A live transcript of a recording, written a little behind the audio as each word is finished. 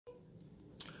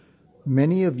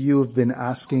Many of you have been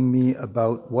asking me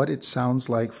about what it sounds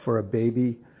like for a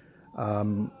baby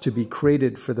to be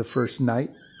crated for the first night.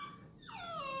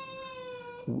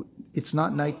 It's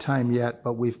not nighttime yet,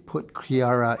 but we've put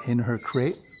Kiara in her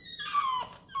crate.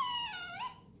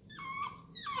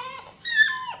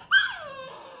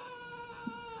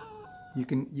 You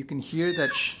can hear that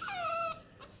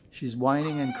she's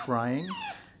whining and crying,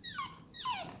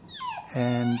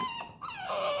 and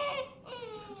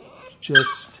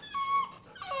just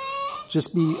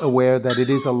be aware that it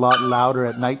is a lot louder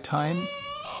at nighttime.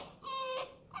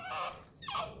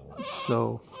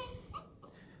 So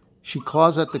she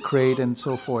claws at the crate and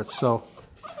so forth. So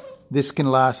this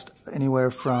can last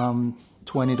anywhere from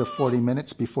 20 to 40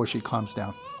 minutes before she calms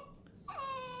down.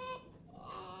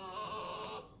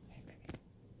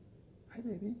 Hi,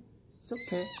 baby. It's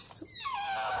okay.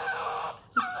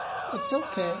 It's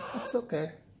okay. It's okay.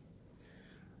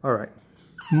 All right.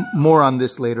 More on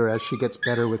this later as she gets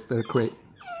better with the crate.